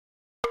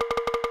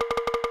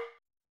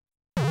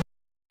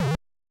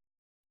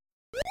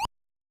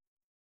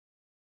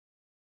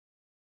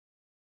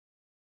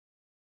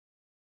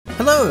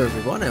Hello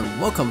everyone, and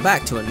welcome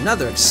back to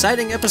another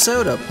exciting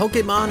episode of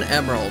Pokemon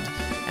Emerald.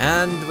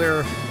 And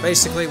we're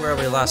basically where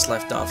we last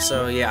left off,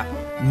 so yeah,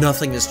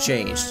 nothing has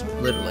changed,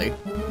 literally.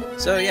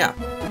 So yeah,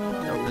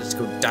 now we'll just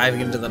go diving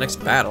into the next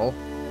battle.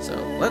 So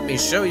let me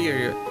show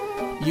you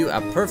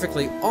a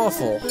perfectly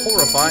awful,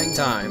 horrifying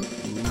time.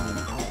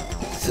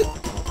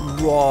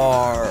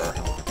 Roar!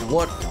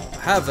 What?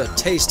 Have a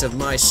taste of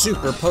my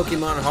super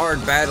Pokemon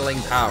hard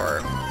battling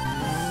power.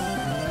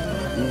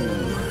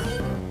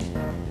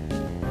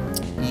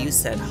 You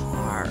said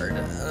hard.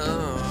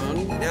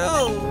 Oh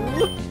no!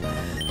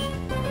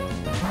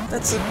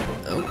 That's a...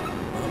 Oh,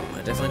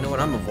 I definitely know what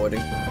I'm avoiding.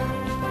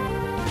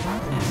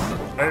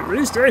 At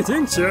least I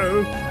think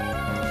so.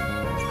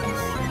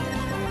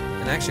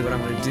 And actually what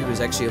I'm going to do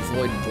is actually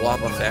avoid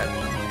Wobbuffet.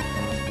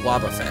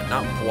 Wobbuffet,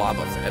 not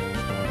Wobbuffet.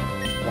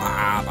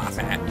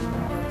 Wobbuffet.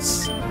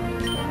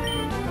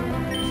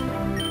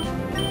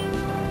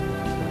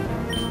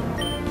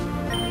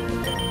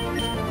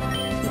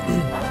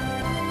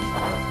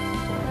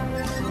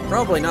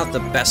 Probably not the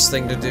best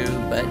thing to do,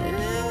 but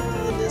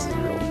just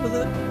roll with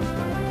it.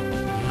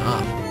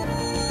 Ah.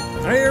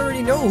 I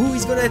already know who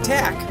he's going to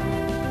attack,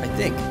 I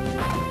think.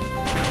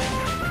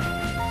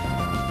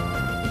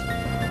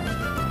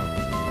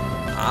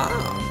 Ah.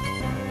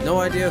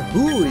 No idea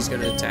who he's going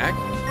to attack.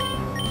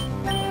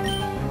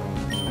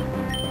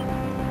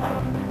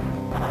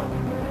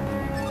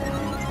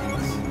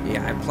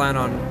 Yeah, I plan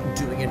on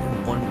doing it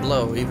in one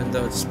blow, even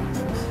though it's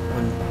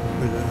one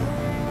blow.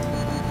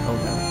 Oh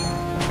no.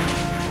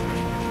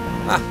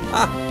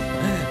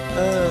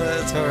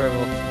 That's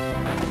horrible.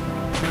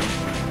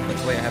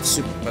 Luckily I have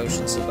super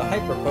potion, so the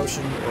hyper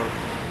potion, or...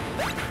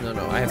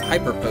 No, I have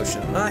hyper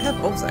potion. No, I have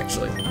both,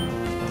 actually.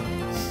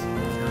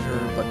 Counter,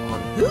 but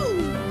on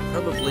who?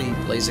 Probably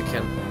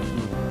Blaziken.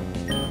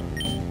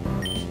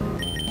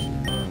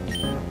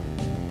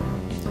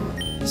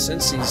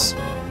 Since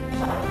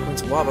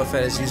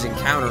Wobbuffet is using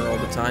counter all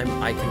the time,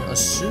 I can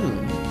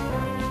assume...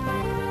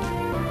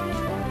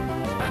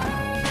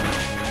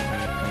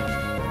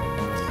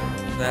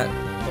 that,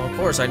 well, of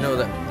course I know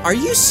that. Are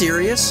you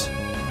serious?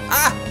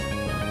 Ah!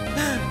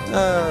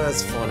 Oh,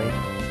 that's funny.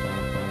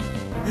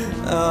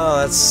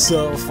 Oh, that's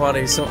so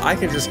funny. So I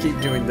can just keep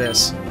doing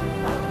this.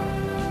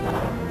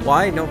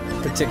 Why? No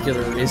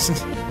particular reason.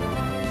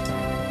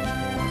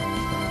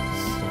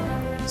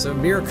 So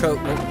Mirror Coat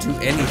won't do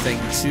anything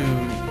to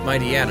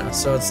Mightyena,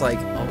 so it's like,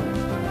 oh,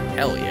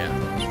 hell yeah.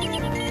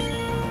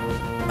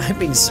 I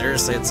mean,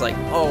 seriously, it's like,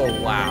 oh,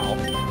 wow.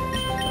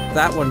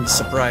 That one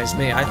surprised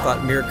me. I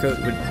thought Mirror Coat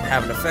would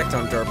have an effect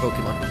on Dark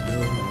Pokemon.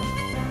 No,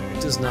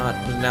 it does not.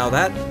 Now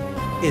that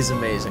is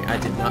amazing. I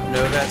did not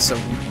know that, so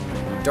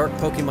Dark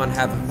Pokemon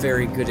have a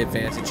very good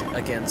advantage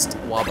against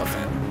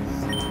Wobbuffet.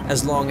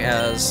 As long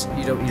as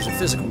you don't use a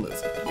physical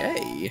move.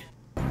 Yay!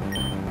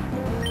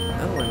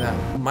 Not only that,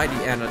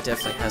 Mightyena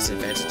definitely has the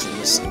advantage in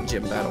this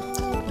gym battle.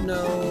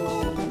 No.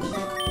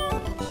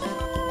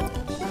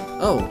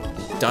 Oh,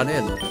 done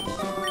in.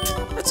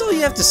 That's all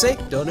you have to say.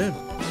 Done in.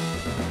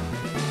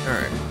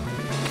 Alright.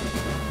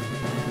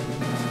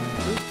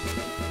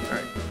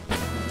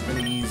 I'm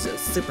gonna use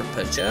super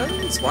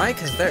potions. Why?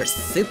 Because they're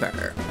super.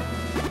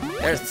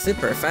 They're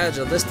super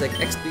fragilistic,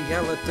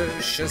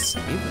 expialitoris.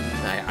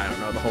 I don't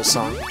know the whole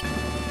song.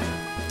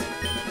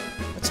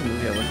 That's a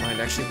movie I wouldn't mind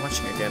actually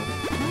watching again.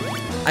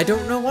 I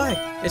don't know why.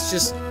 It's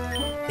just,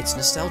 it's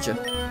nostalgia.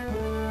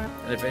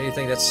 And if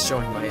anything, that's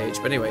showing my age.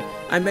 But anyway,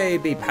 I may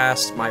be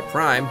past my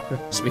prime,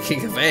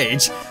 speaking of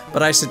age,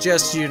 but I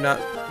suggest you not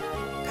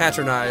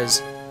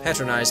patronize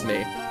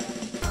me.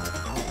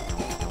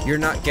 You're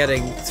not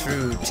getting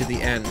through to the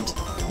end.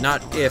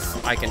 Not if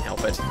I can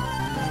help it.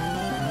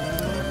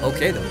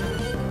 Okay then.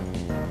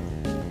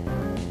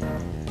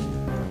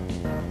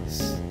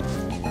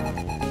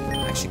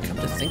 Actually, come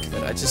to think of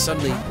it, I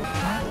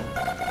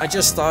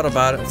just thought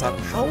about it and thought,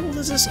 how old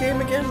is this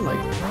game again?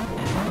 Like,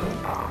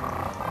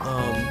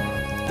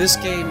 this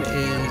game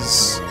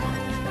is, I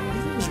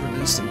think it was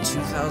released in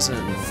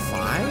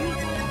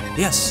 2005?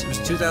 Yes, it was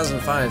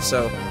 2005,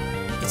 so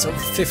it's over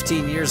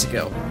 15 years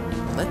ago.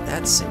 Let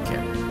that sink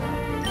in.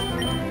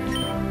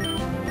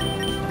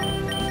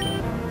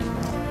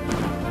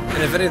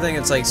 And if anything,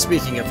 it's like,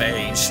 speaking of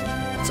age.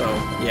 So,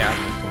 yeah.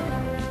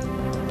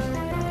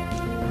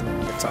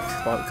 I talk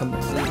about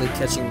completely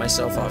catching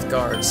myself off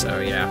guard, so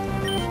yeah.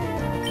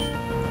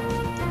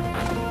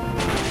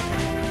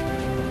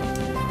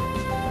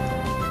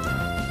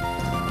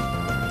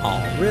 Oh,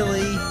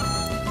 really?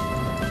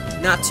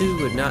 Not to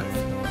would not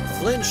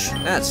flinch?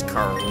 That's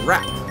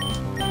crap.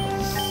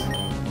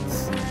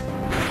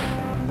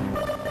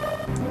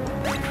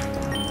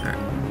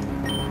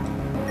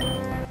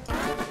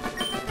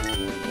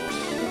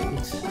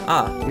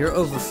 Ah, you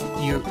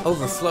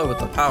overflow with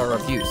the power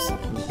of youth.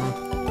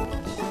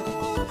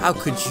 How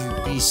could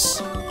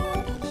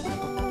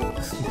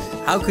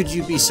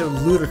you be so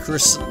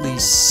ludicrously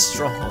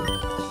strong?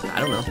 I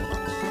don't know.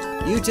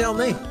 You tell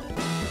me.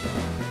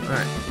 All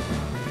right.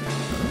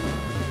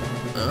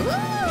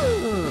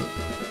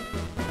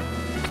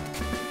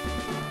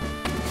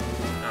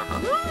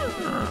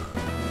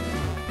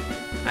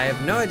 I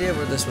have no idea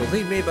where this will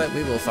lead me, but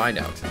we will find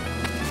out.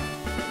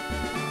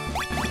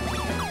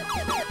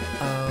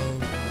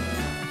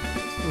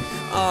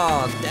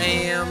 Oh,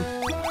 damn.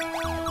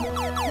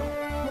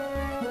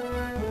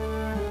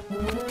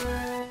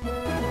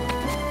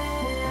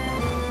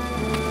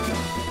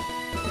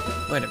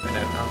 Wait a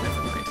minute. Oh,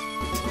 never mind.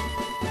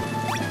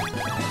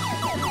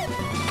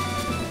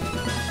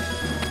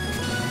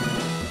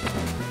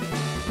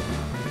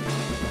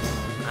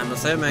 I'm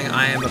assuming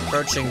I am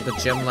approaching the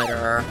gym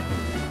leader.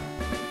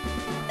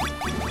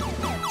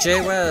 Jay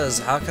Wes,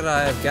 how could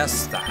I have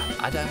guessed that?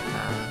 I don't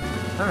know.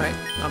 Alright,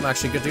 I'm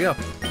actually good to go.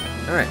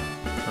 Alright.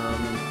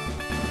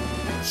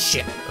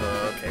 Shit.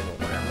 Okay, well,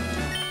 whatever.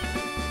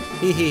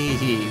 Hee hee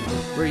hee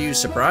hee. Were you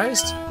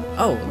surprised?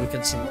 Oh, we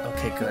can see.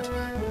 Okay, good.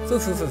 Foo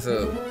foo foo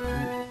foo.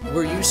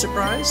 Were you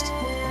surprised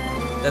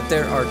that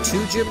there are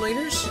 2 gym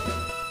leaders?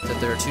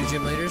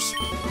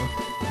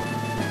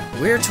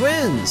 We're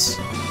twins!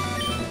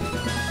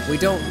 We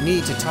don't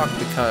need to talk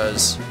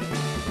because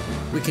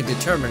we can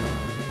determine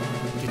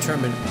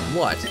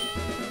what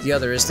the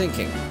other is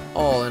thinking,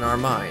 all in our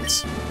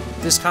minds.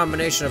 This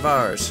combination of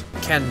ours,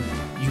 can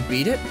you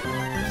beat it?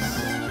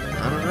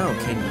 I don't know,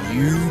 can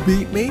you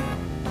beat me?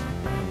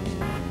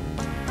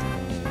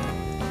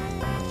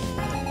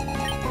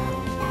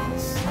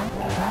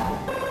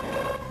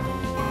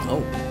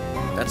 Oh,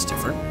 that's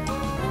different.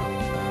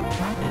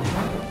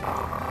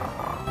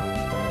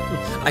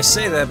 I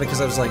say that because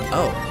I was like,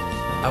 oh,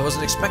 I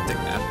wasn't expecting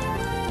that.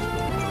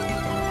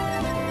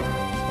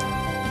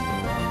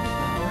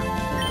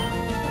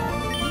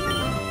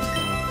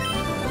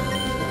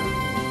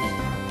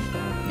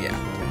 Yeah,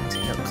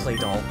 take out Clay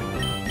Doll.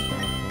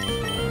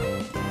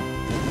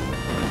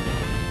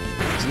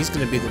 He's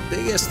going to be the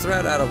biggest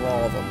threat out of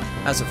all of them,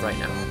 as of right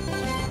now.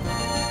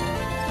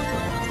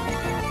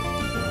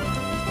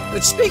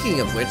 Which, speaking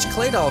of which,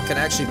 Clay Doll can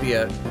actually be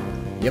a...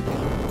 Yep.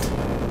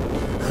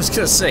 I was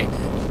going to say,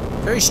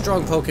 very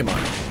strong Pokemon.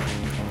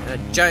 And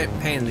a giant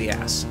pain in the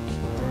ass.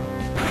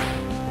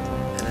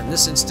 And in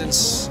this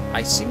instance,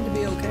 I seem to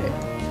be okay.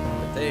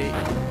 But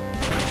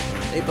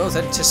they both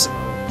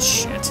anticipate...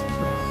 Shit.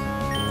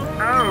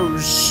 Oh,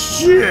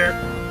 shit!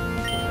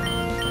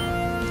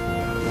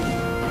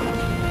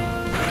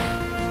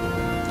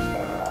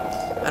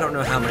 I don't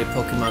know how many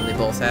Pokemon they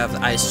both have.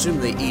 I assume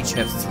they each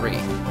have 3.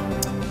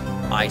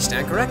 I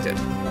stand corrected.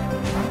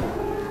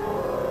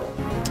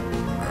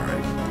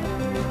 Alright.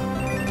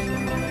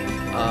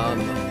 Oh,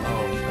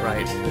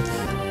 right.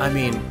 I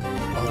mean...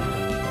 Oh.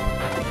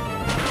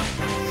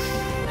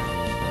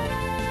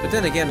 But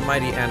then again,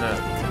 Mighty Anna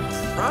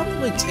can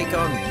probably take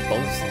on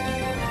both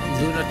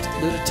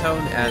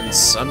Lunatone and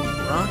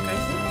Sunrock, I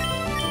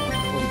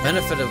think? Well, the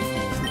benefit of...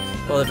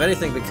 Well, if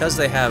anything, because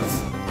they have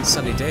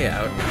Sunny Day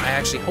out, I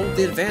actually hold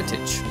the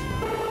advantage.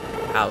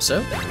 How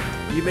so?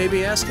 You may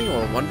be asking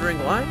or wondering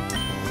why?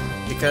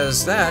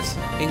 Because that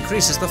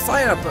increases the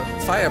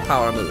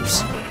firepower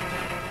moves.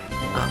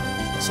 Ah,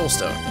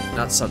 Soulstone,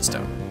 not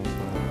Sunstone.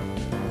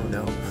 Oh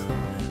no.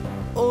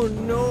 Oh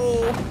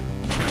no!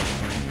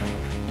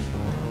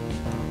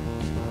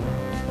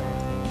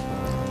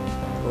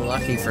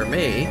 Lucky for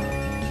me. You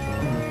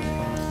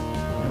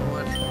know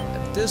what?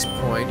 At this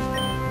point,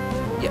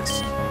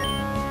 yes.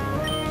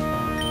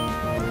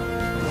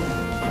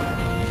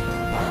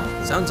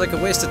 Sounds like a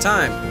waste of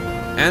time.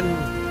 And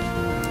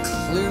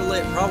clearly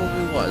it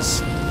probably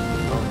was.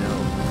 Oh no.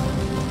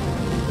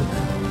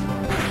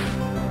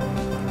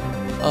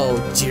 Oh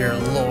dear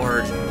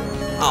lord.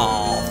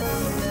 Oh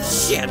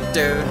shit,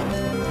 dude.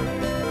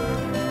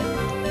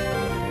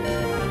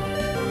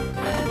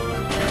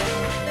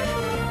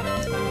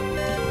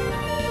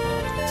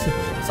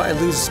 If I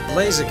lose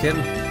Blaziken,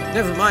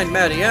 never mind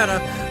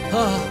Mariana.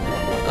 Oh,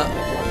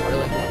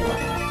 really?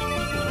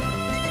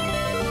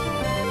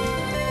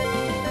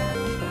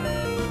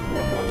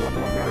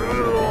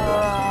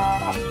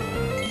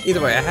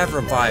 Either way, I have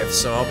Revive,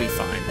 so I'll be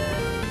fine.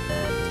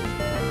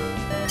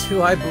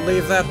 Do I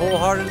believe that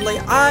wholeheartedly?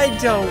 I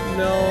don't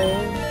know.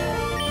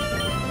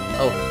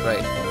 Oh,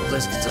 right.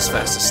 Blaziken's just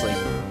fast asleep.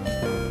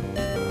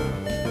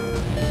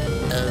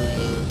 Oh,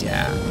 you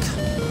duck.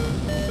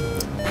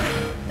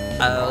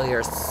 Oh,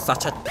 you're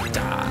such a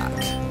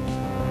duck.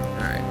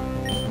 Alright.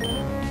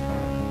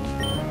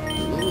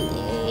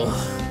 Ooh.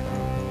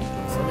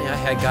 If only I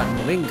had gotten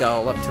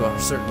Wingull up to a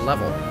certain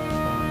level.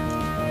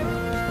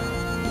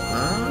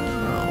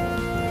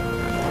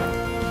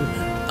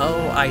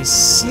 Oh, I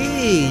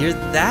see. You're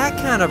that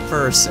kind of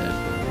person.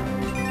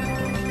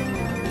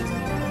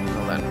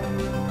 Well then.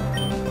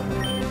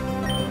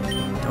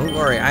 Don't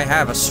worry, I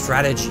have a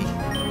strategy.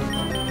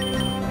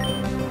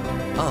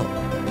 Oh.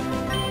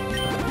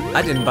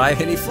 I didn't buy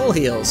any full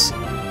heals.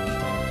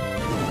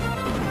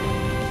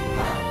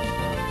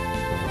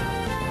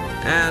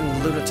 And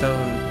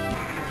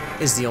Lunatone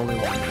is the only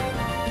one.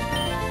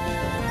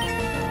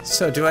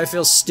 So do I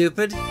feel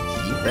stupid?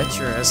 You bet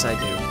your ass I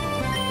do.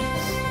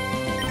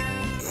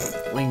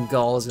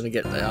 Wingull is gonna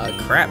get a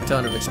crap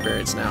ton of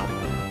experience now.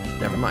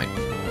 Never mind.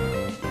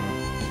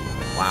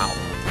 Wow.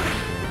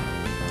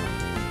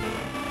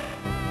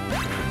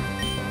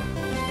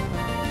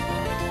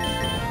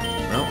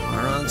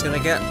 Pokemon's gonna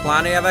get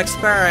plenty of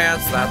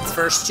experience, that's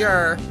for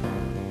sure.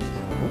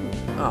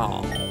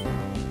 Oh.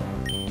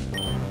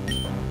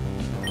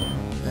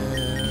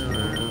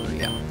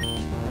 Yeah.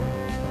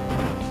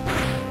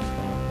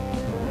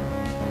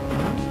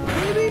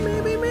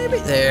 Maybe.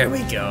 There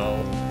we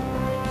go.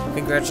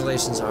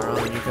 Congratulations,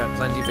 Aron. You've got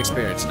plenty of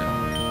experience now.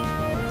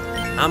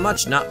 How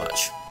much? Not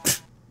much.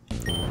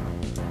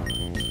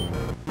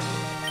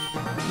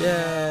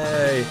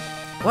 Yay!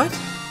 What?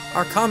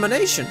 Our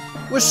combination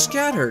was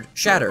shattered.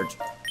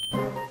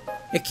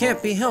 It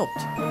can't be helped.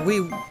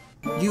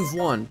 You've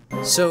won.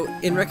 So,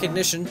 in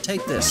recognition,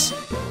 take this.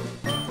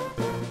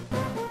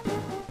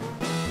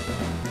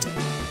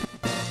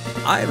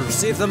 I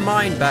received the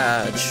Mind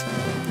Badge.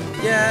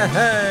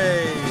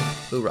 Yay!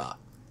 Hoorah.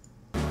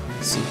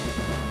 See.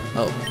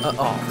 Oh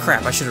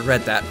crap, I should have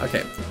read that.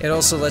 Okay. It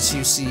also lets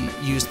you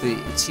use the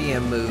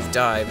TM move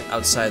dive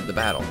outside the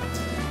battle.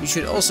 You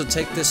should also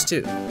take this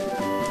too.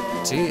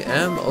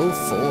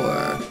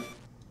 TM04.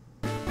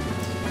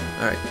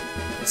 Alright.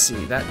 Let's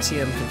see. That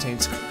TM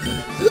contains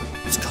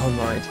it's Calm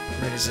Mind.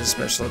 Raises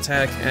special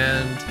attack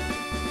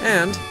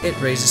and it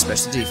raises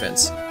special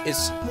defense.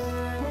 It's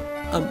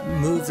a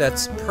move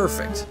that's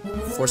perfect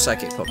for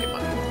Psychic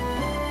Pokemon.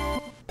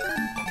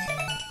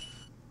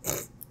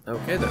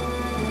 Okay then.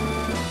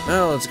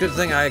 Well, it's a good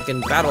thing I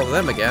can battle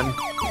them again.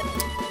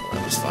 Well,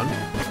 that was fun.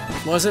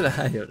 Was it?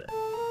 I don't know.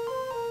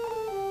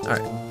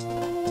 Alright.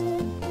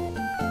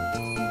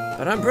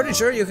 But I'm pretty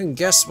sure you can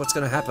guess what's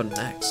gonna happen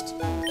next.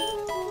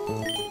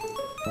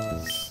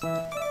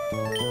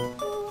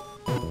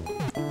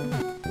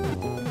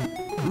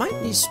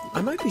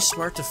 I might be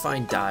smart to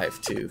find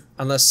Dive too,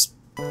 unless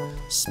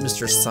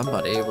Mr.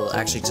 Somebody will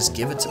actually just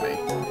give it to me.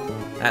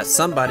 That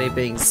somebody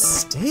being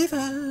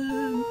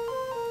Steven.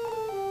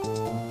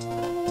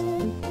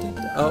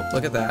 Oh,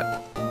 look at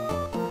that.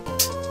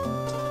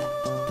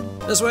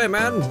 This way,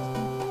 man.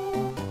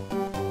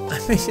 I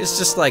mean, it's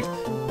just like,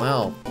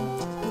 well,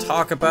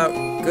 talk about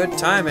good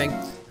timing.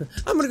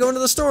 I'm gonna go into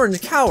the store and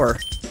cower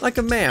like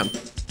a man.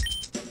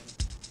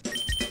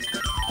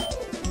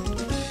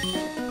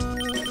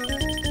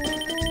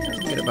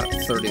 Get about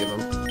 30 of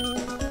them.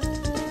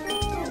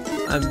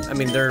 I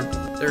mean, they're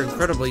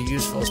incredibly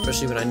useful,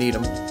 especially when I need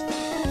them.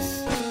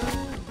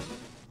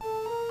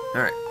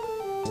 All right,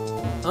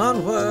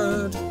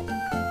 onward.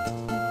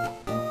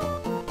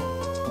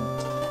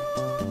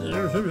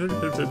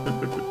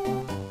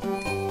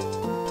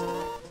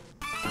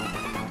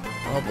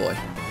 Oh boy.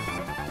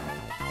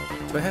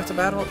 Do I have to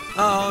battle?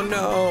 Oh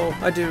no,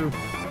 I do.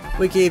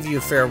 We gave you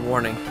a fair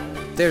warning.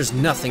 There's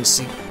nothing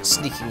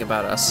sneaking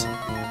about us.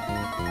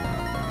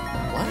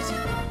 What?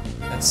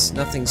 That's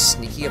nothing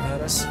sneaky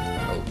about us?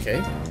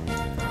 Okay.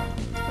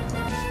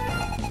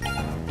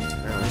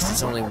 Well, at least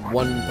it's only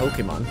one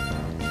Pokemon.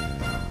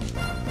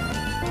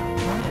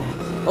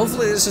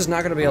 Hopefully this is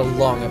not going to be a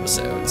long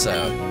episode, so...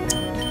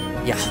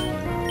 yeah.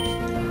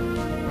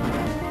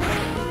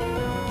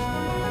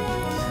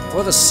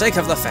 For the sake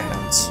of the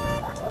fans.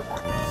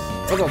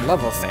 For the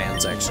love of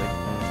fans, actually.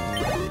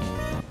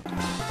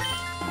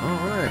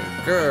 Alright,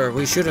 grr,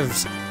 we should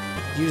have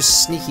used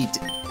sneaky...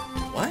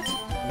 what?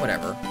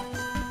 Whatever.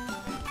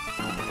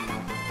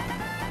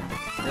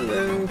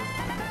 Hello.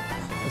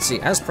 Let's see,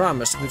 as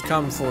promised, we've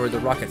come for the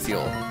rocket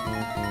fuel.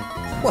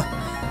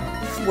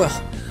 Well,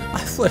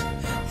 I would...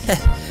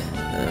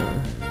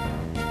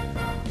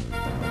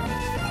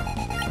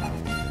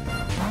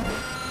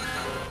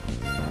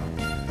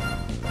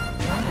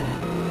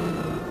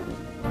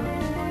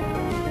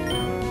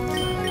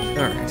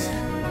 Alright.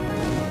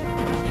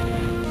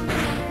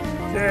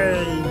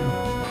 Yay!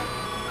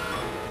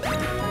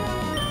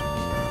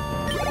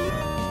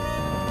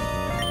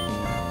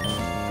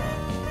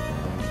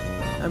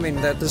 I mean,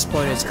 at this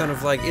point, it's kind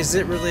of like, is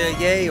it really a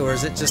yay, or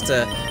is it just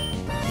a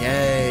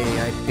yay,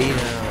 I beat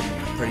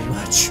him, pretty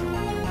much.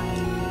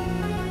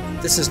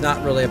 This is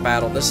not really a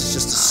battle, this is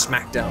just a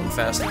smackdown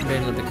fest,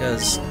 mainly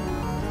because,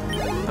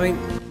 I mean,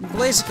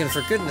 Blaziken,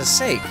 for goodness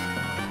sake,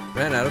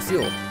 ran out of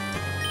fuel.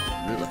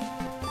 Really.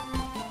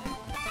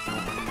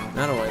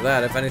 Not only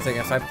that, if anything,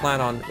 if I plan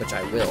on, which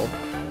I will,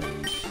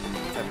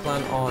 if I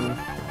plan on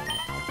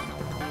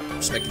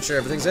just making sure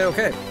everything's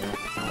okay,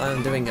 plan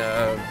on doing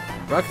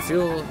rocket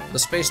fuel the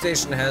space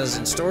station has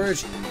in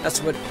storage,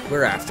 that's what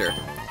we're after.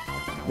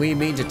 We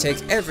mean to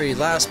take every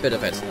last bit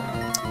of it.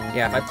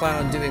 Yeah, if I plan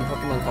on doing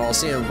Pokemon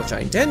Coliseum, which I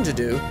intend to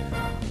do,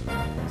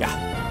 yeah.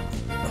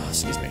 Oh,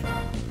 excuse me.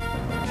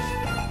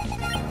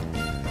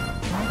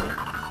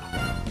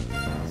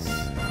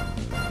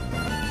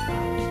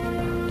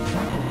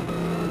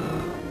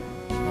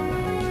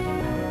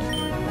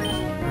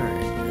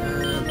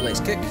 Alright, Blaze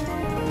Kick.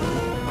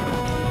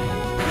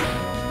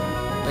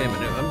 Wait a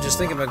minute, I'm just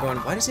thinking about going,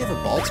 why does he have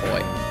a ball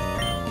toy?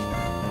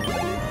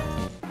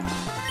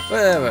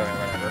 Whatever.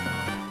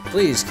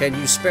 Please, can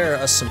you spare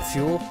us some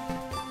fuel?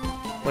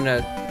 When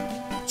a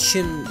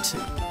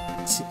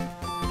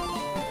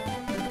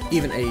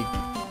even a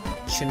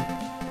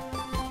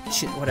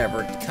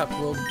whatever, cup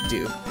will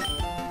do.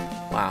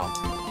 Wow.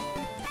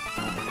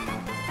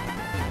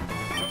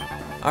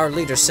 Our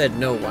leader said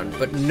no one,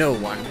 but no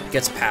one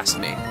gets past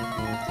me.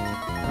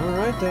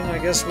 Alright then, I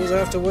guess we'll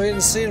have to wait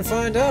and see and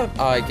find out,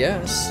 I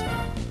guess.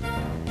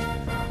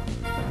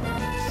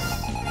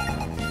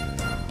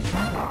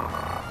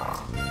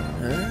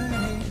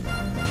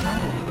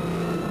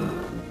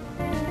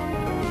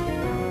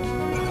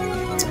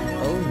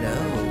 Oh no.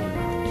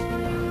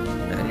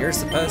 And here's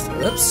the post.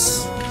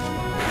 Oops.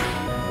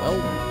 Well,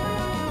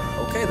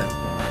 okay then.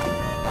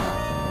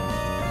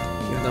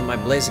 Even though my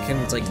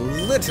Blaziken is like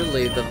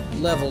literally the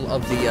level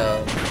of the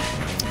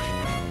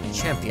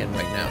champion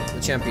right now.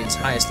 The champion's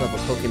highest level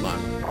Pokemon.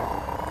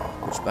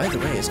 Which, by the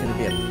way, is going to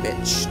be a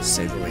bitch, to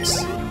say the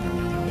least.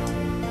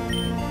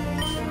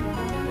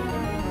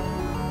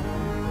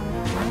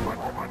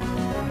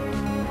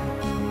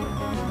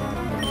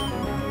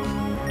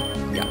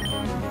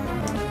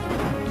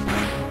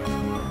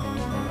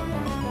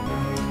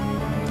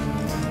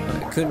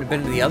 Couldn't have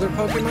been the other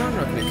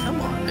Pokemon? I mean,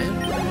 come on, man.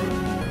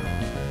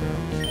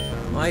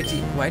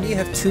 Why do you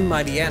have two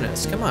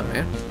Mighty-Annas? Come on,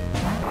 man.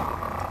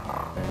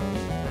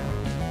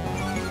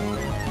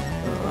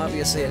 Well,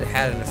 obviously it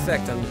had an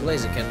effect on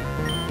Blaziken.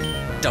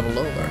 Double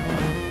over.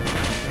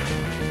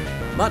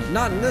 But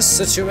not in this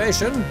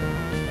situation.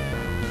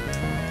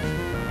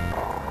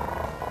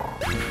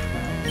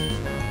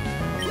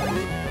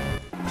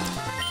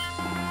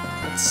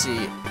 Let's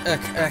see.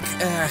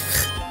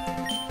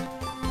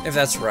 If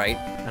that's right.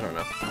 I don't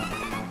know.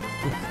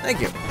 Thank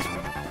you.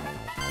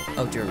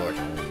 Oh, dear Lord.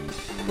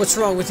 What's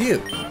wrong with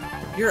you?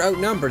 You're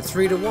outnumbered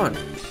 3 to 1,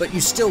 but you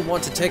still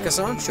want to take us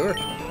on? Sure.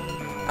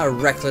 A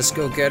reckless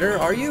go-getter,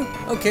 are you?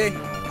 Okay,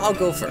 I'll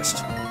go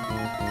first.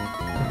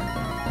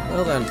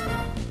 Well then.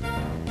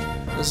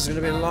 This is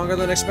going to be longer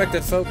than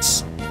expected,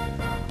 folks.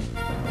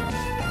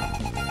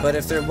 But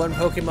if they're one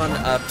Pokemon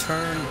a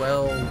turn,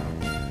 well...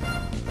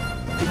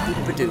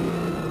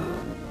 Doo-doo-doo-doo.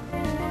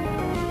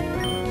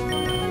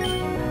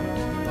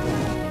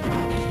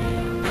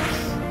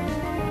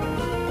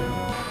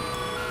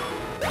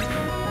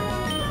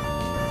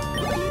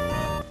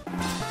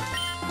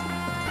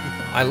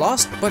 I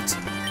lost, but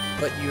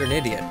you're an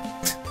idiot.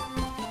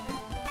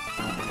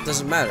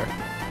 Doesn't matter.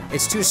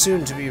 It's too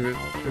soon to be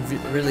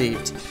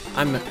relieved.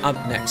 I'm up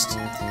next.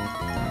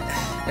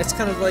 It's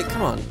kind of like,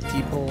 come on,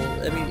 people.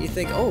 I mean, you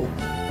think, oh,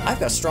 I've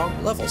got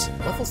strong levels.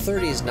 Level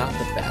 30 is not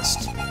the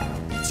best.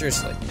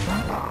 Seriously.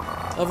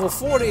 Level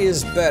 40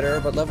 is better,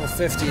 but level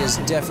 50 is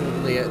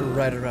definitely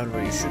right around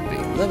where you should be.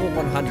 Level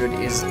 100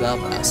 is the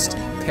best.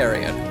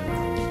 Period.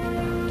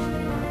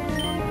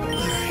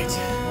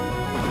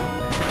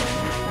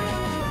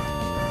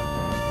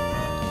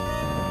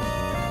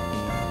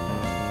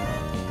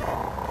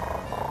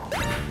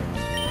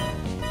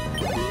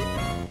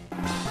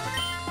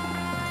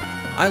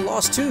 I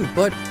lost too,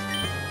 but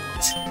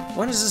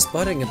what is this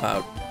butting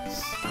about?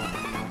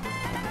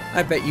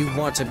 I bet you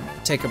want to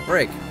take a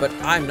break, but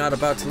I'm not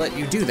about to let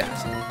you do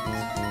that.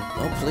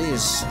 Oh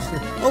please,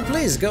 oh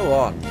please, go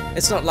on.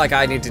 It's not like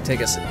I need to take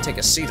a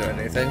seat or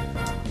anything.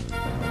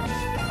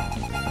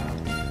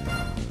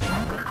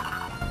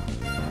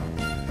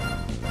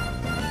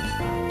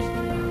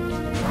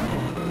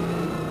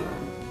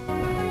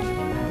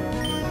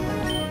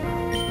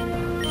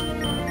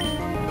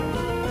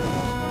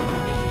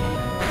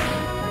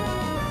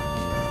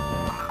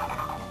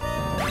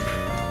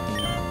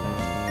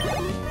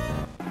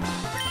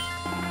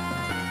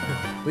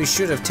 We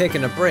should have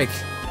taken a break.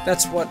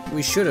 That's what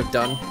we should have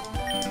done.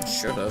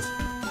 Should have,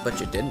 but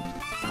you didn't.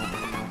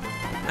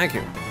 Thank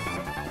you.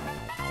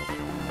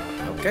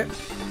 Okay.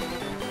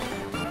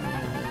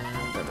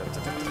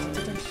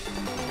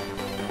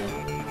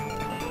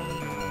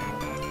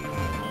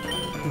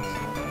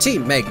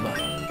 Team Magma,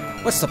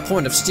 what's the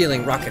point of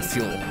stealing rocket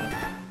fuel?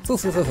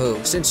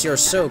 Foo-foo-foo-foo, since you're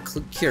so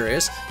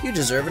curious, you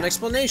deserve an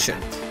explanation.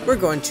 We're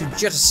going to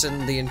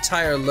jettison the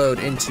entire load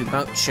into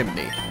Mount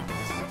Chimney.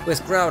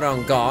 With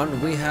Groudon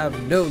gone, we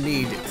have no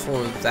need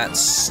for that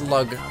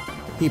slug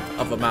heap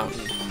of a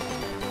mountain.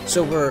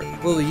 So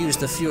we'll use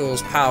the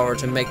fuel's power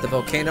to make the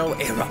volcano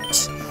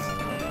erupt.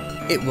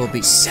 It will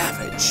be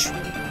savage.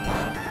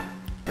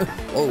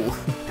 Oh,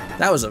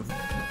 that was a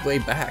way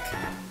back.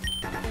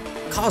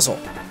 Causal,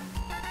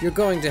 you're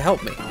going to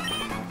help me.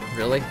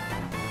 Really?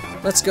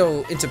 Let's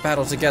go into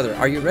battle together.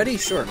 Are you ready?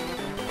 Sure.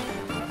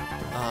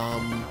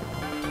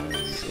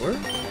 Sure?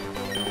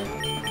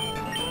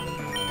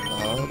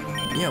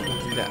 Yeah,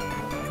 we'll do that.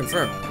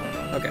 Confirm.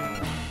 Okay.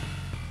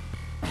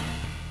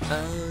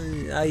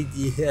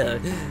 Yeah.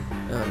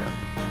 Oh, no.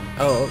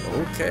 Oh,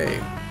 okay.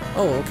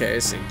 Oh, okay, I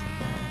see.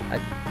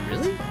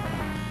 Really?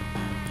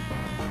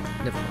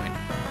 Never mind.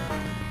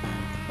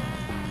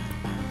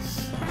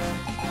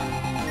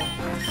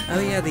 Oh,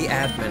 yeah, the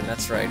admin,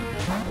 that's right.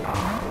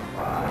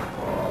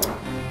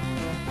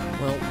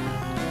 Well...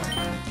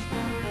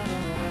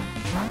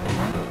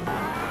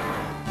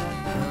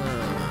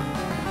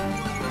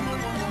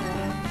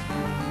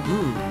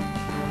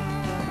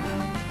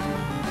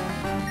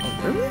 Oh,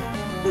 really?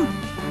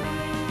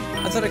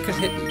 I thought I could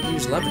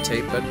use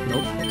levitate, but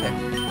nope, okay.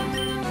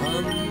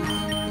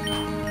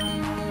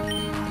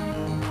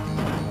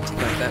 Take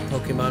out that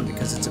Pokemon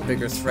because it's a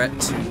bigger threat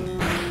to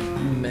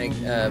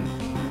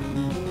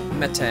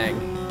Metang.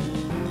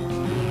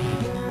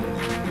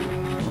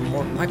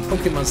 My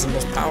Pokemon's the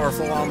most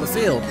powerful on the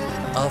field.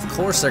 Of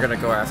course they're gonna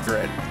go after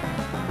it.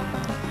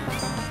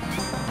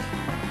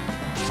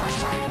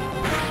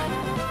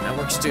 That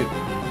works too.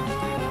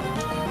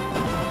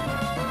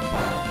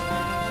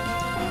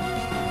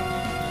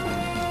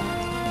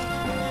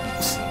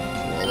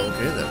 Well,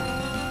 okay then.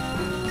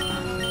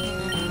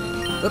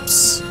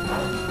 Oops.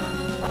 Wow.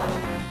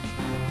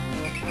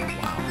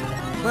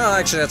 Well,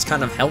 actually that's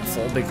kind of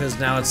helpful because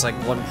now it's like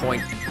 1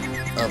 point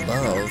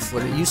above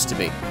what it used to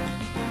be.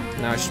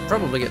 Now I should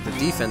probably get the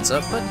defense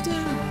up, but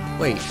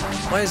wait,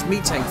 why is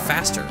Metang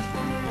faster?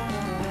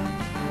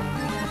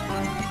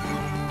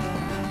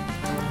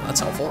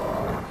 That's helpful.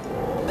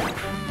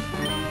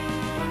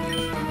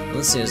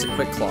 Let's see, it's a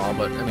quick claw,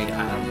 but I mean,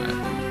 I don't know.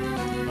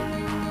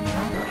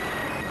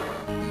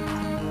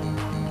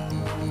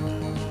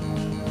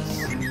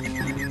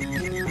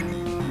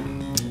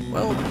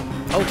 Well,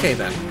 okay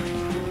then.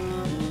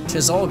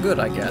 'Tis all good,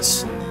 I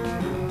guess.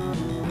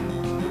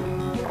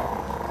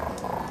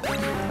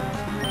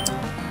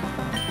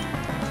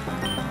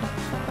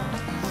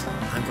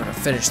 I'm gonna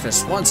finish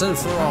this once and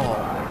for all.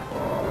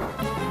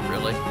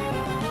 Really?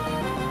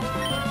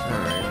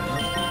 Alright.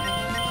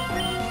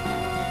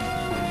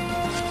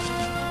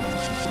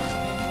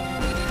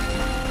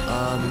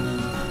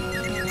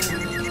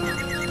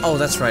 Oh,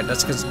 that's right.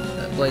 That's because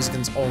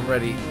Blaziken's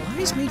already...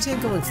 Why is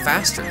Metang going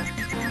faster?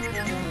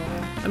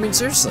 I mean,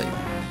 seriously.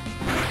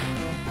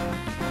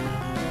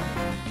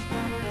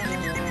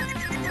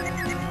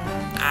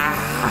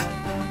 Ah!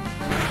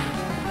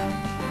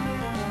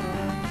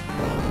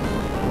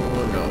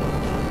 Oh, no.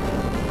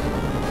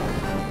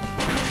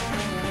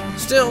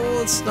 Still,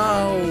 it's...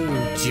 Oh,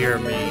 dear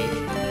me.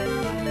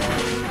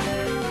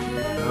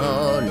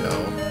 Oh, no.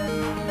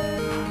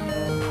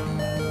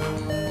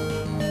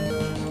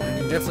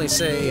 Definitely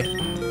say,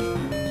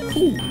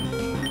 whew.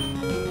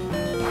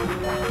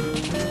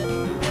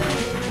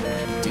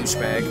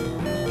 Douchebag.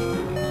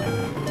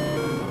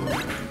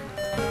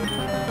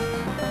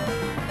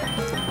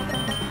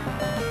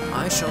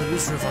 I shall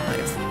use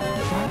revive.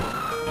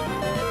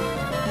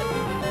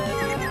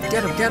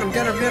 Get him, get him,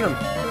 get him, get him!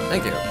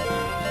 Thank you.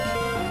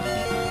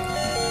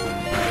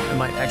 It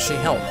might actually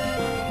help.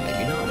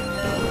 Maybe not.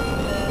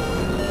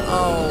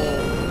 Oh.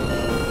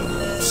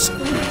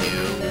 Screw you.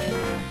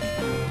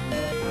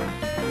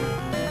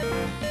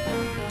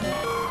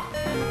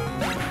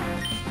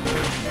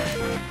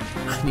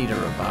 I need a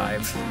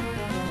revive.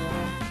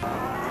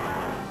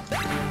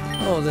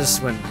 Oh,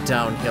 this went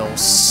downhill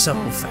so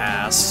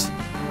fast.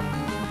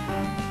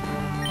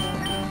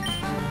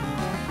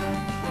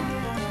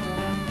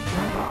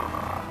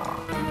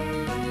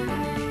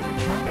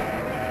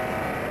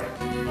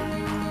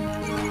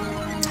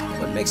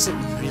 What makes it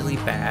really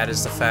bad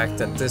is the fact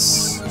that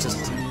this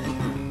just...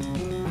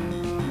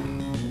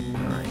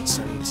 Alright,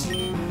 so I need to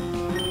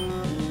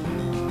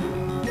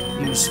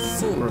use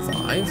full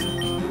revive.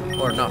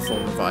 Or not full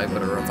revive,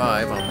 but a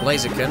revive on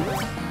Blaziken.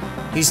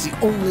 He's the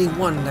only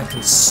one that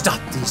can stop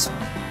these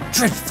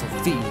dreadful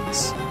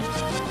fiends.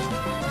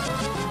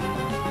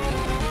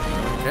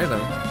 Okay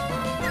then.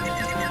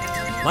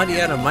 Mighty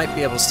Adam might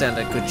be able to stand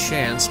a good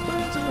chance, but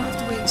we'll have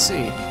to wait and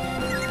see.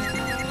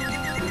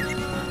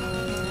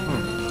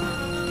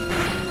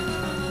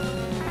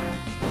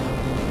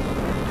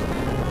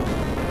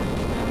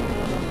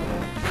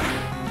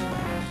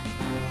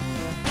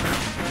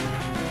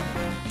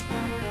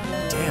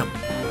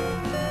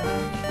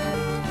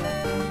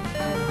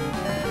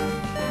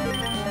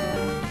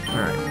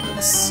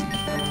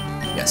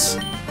 Yes.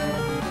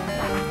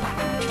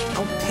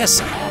 Don't piss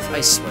him off, I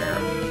swear.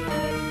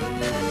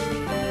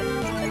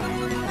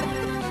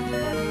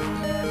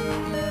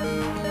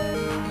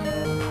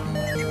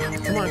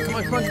 Come on, come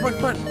on, come on, come on,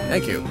 come on.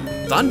 Thank you.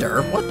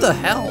 Thunder? What the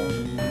hell?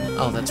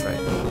 Oh, that's right.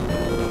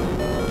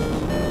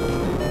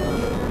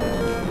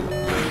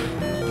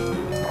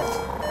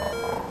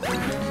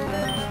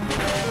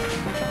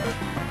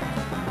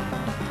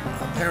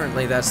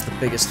 Apparently that's the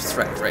biggest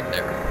threat right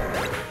there.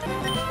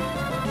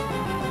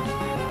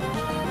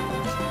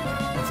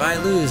 If I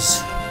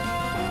lose,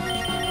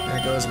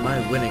 there goes my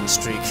winning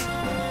streak.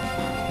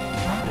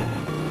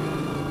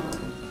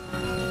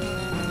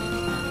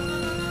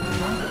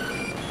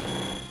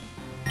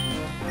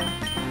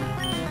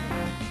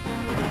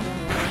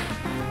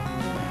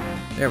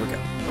 There we go.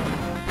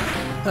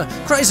 Huh,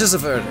 crisis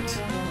averted.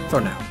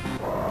 For now.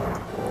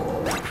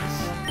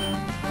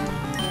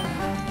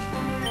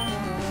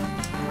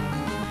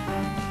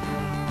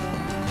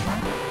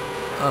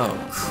 Oh,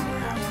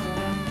 crap.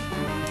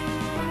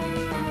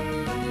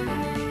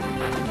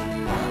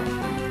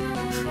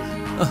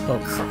 Oh,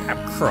 crap.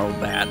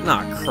 Crobat,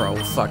 not Crow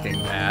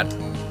fucking Bat.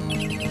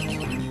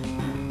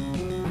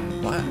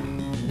 What?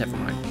 Never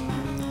mind.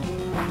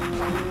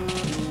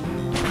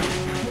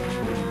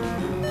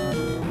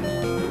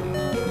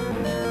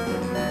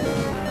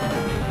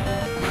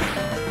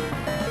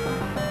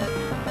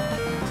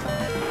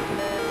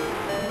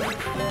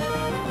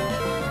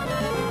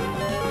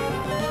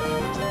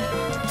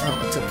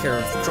 care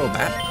of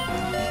Crobat.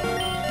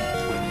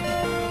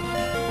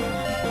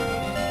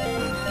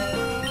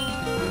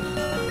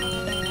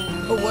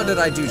 Oh, what did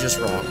I do just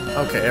wrong?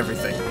 Okay,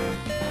 everything.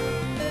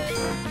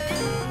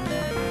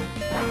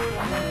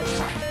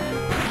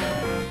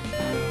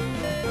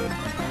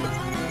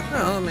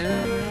 Well, I mean...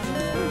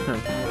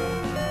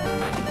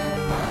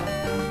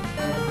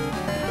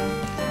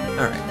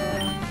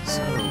 Alright.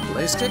 So,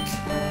 Blaze Kick.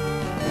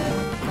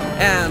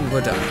 And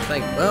we're done.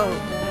 Well,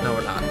 no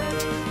we're not.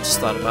 Just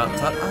thought, oh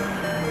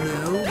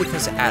no,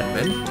 because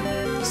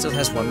admin still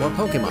has one more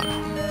Pokemon.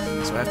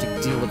 So I have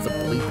to deal with the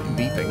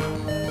beeping.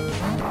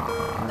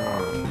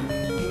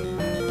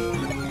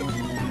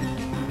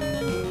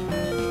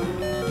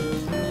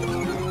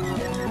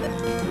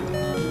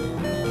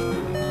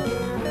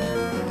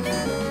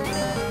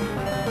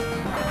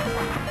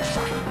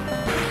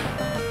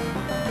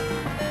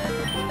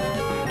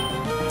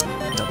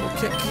 Double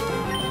kick.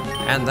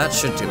 And that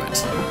should do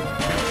it.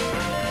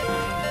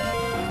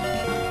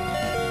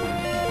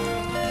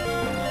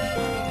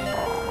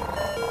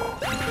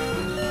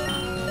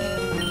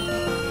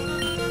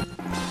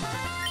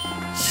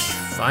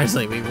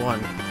 Finally, we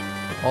won.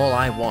 All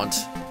I want.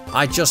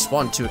 I just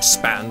want to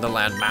expand the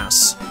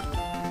landmass.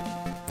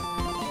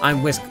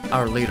 I'm with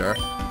our leader.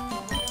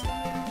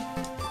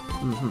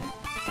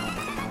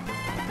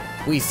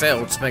 We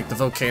failed to make the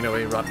volcano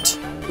erupt.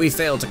 We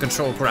failed to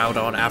control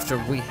Groudon after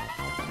we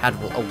had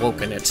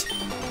awoken it.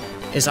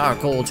 Is our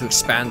goal to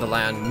expand the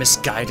land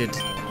misguided?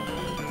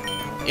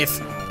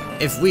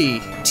 If we,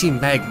 Team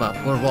Magma,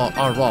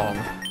 are wrong,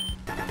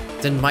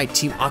 then might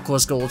Team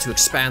Aqua's goal to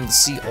expand the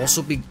sea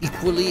also be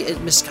equally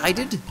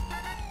misguided?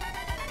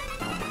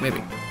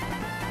 Maybe.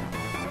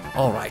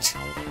 Alright,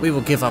 we will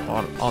give up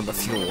on the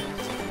fuel.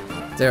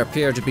 There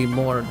appear to be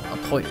more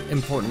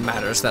important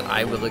matters that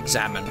I will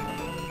examine.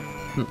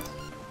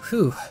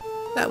 Whew,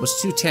 that was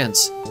too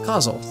tense.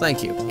 Causal,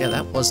 thank you. Yeah,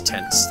 that was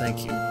tense,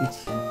 thank you.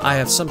 I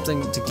have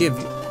something to give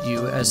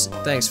you as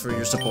thanks for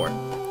your support.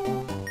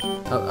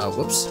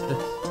 Whoops.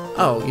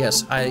 Oh,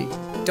 yes, I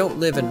don't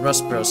live in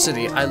Rustboro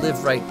City. I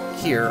live right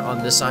here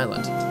on this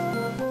island.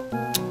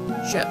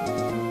 Shit.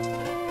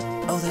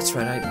 Oh, that's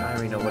right. I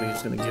already know what he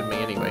was going to give me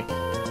anyway.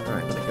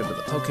 Alright, I'm going to go to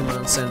the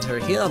Pokemon Center,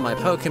 heal my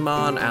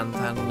Pokemon, and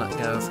then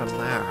go from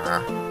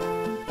there.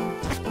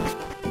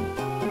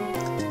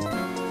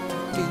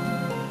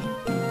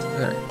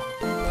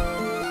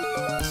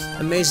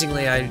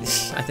 Amazingly, I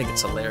think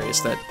it's hilarious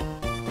that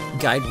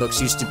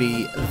guidebooks used to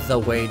be the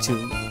way to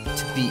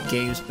beat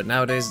games, but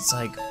nowadays it's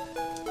like,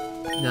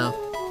 no.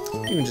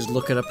 You can just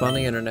look it up on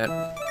the internet.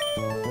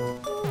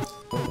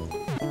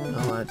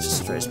 Oh, that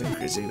just drives me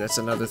crazy. That's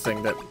another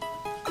thing that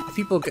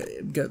people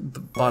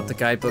bought the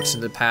guidebooks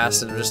in the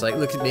past and are just like,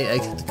 look at me, I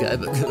got the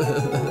guidebook.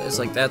 It's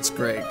like, that's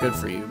great, good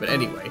for you. But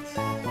anyway,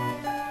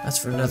 that's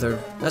for another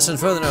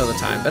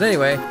time. But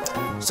anyway,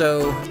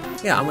 so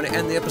yeah, I'm gonna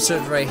end the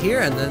episode right here,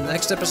 and then the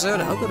next episode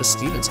I'll go to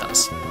Steven's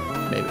house.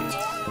 Maybe.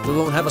 We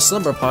won't have a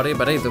slumber party,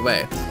 but either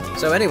way.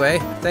 So anyway,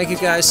 thank you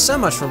guys so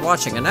much for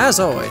watching, and as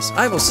always,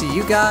 I will see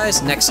you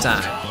guys next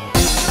time.